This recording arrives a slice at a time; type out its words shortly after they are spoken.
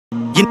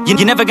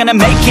You're never gonna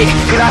make it.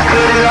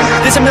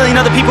 There's a million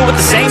other people with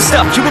the same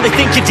stuff. You really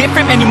think you're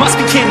different? Man, you must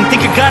be kidding.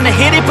 Think you're gonna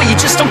hit it, but you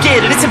just don't get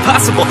it. It's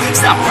impossible,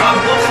 it's not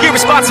probable. You're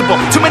irresponsible,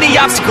 too many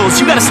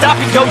obstacles. You gotta stop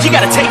and go, you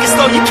gotta take it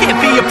slow. You can't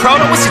be a pro,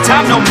 don't waste your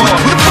time no more.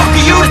 Who the fuck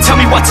are you to tell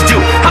me what to do?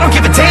 I don't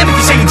give a damn if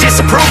you say you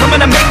disapprove. I'm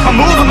gonna make my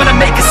move, I'm gonna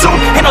make it soon.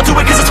 And I'll do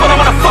it cause it's what I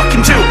wanna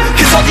fucking do.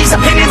 Cause all these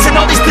opinions and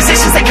all these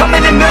positions, they come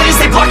in millions,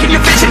 they blocking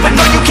your vision. But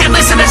no, you can't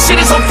listen, that shit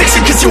is all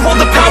fiction. Cause you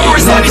hold the power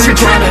as long as you're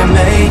dreaming.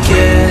 Make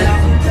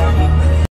it.